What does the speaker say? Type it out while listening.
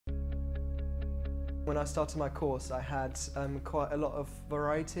When I started my course, I had quite a lot of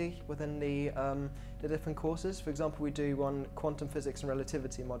variety within the different courses. For example, we do one quantum physics and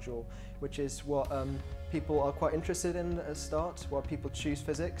relativity module, which is what people are quite interested in at the start, why people choose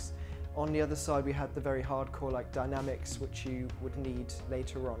physics. On the other side, we had the very hardcore like dynamics, which you would need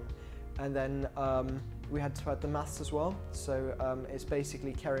later on. And then we had to add the maths as well, so it's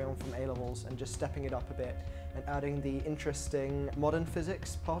basically carrying on from A-levels and just stepping it up a bit and adding the interesting modern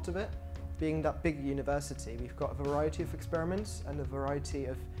physics part of it. Being that big university, we've got a variety of experiments and a variety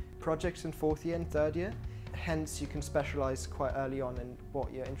of projects in fourth year and third year. Hence, you can specialise quite early on in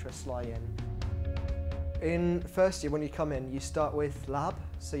what your interests lie in. In first year, when you come in, you start with lab,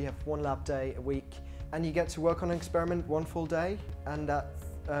 so you have one lab day a week, and you get to work on an experiment one full day, and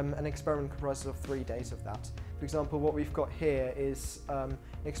an experiment comprises of 3 days of that. For example, what we've got here is an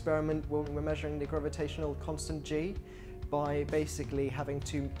experiment where we're measuring the gravitational constant G by basically having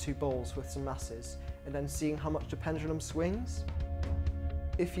two balls with some masses and then seeing how much the pendulum swings.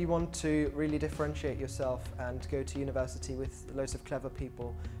 If you want to really differentiate yourself and go to university with loads of clever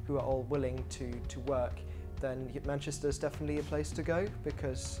people who are all willing to work, then Manchester is definitely a place to go,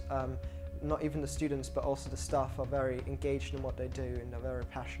 because not even the students but also the staff are very engaged in what they do and they're very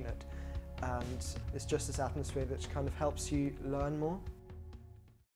passionate, and it's just this atmosphere which kind of helps you learn more.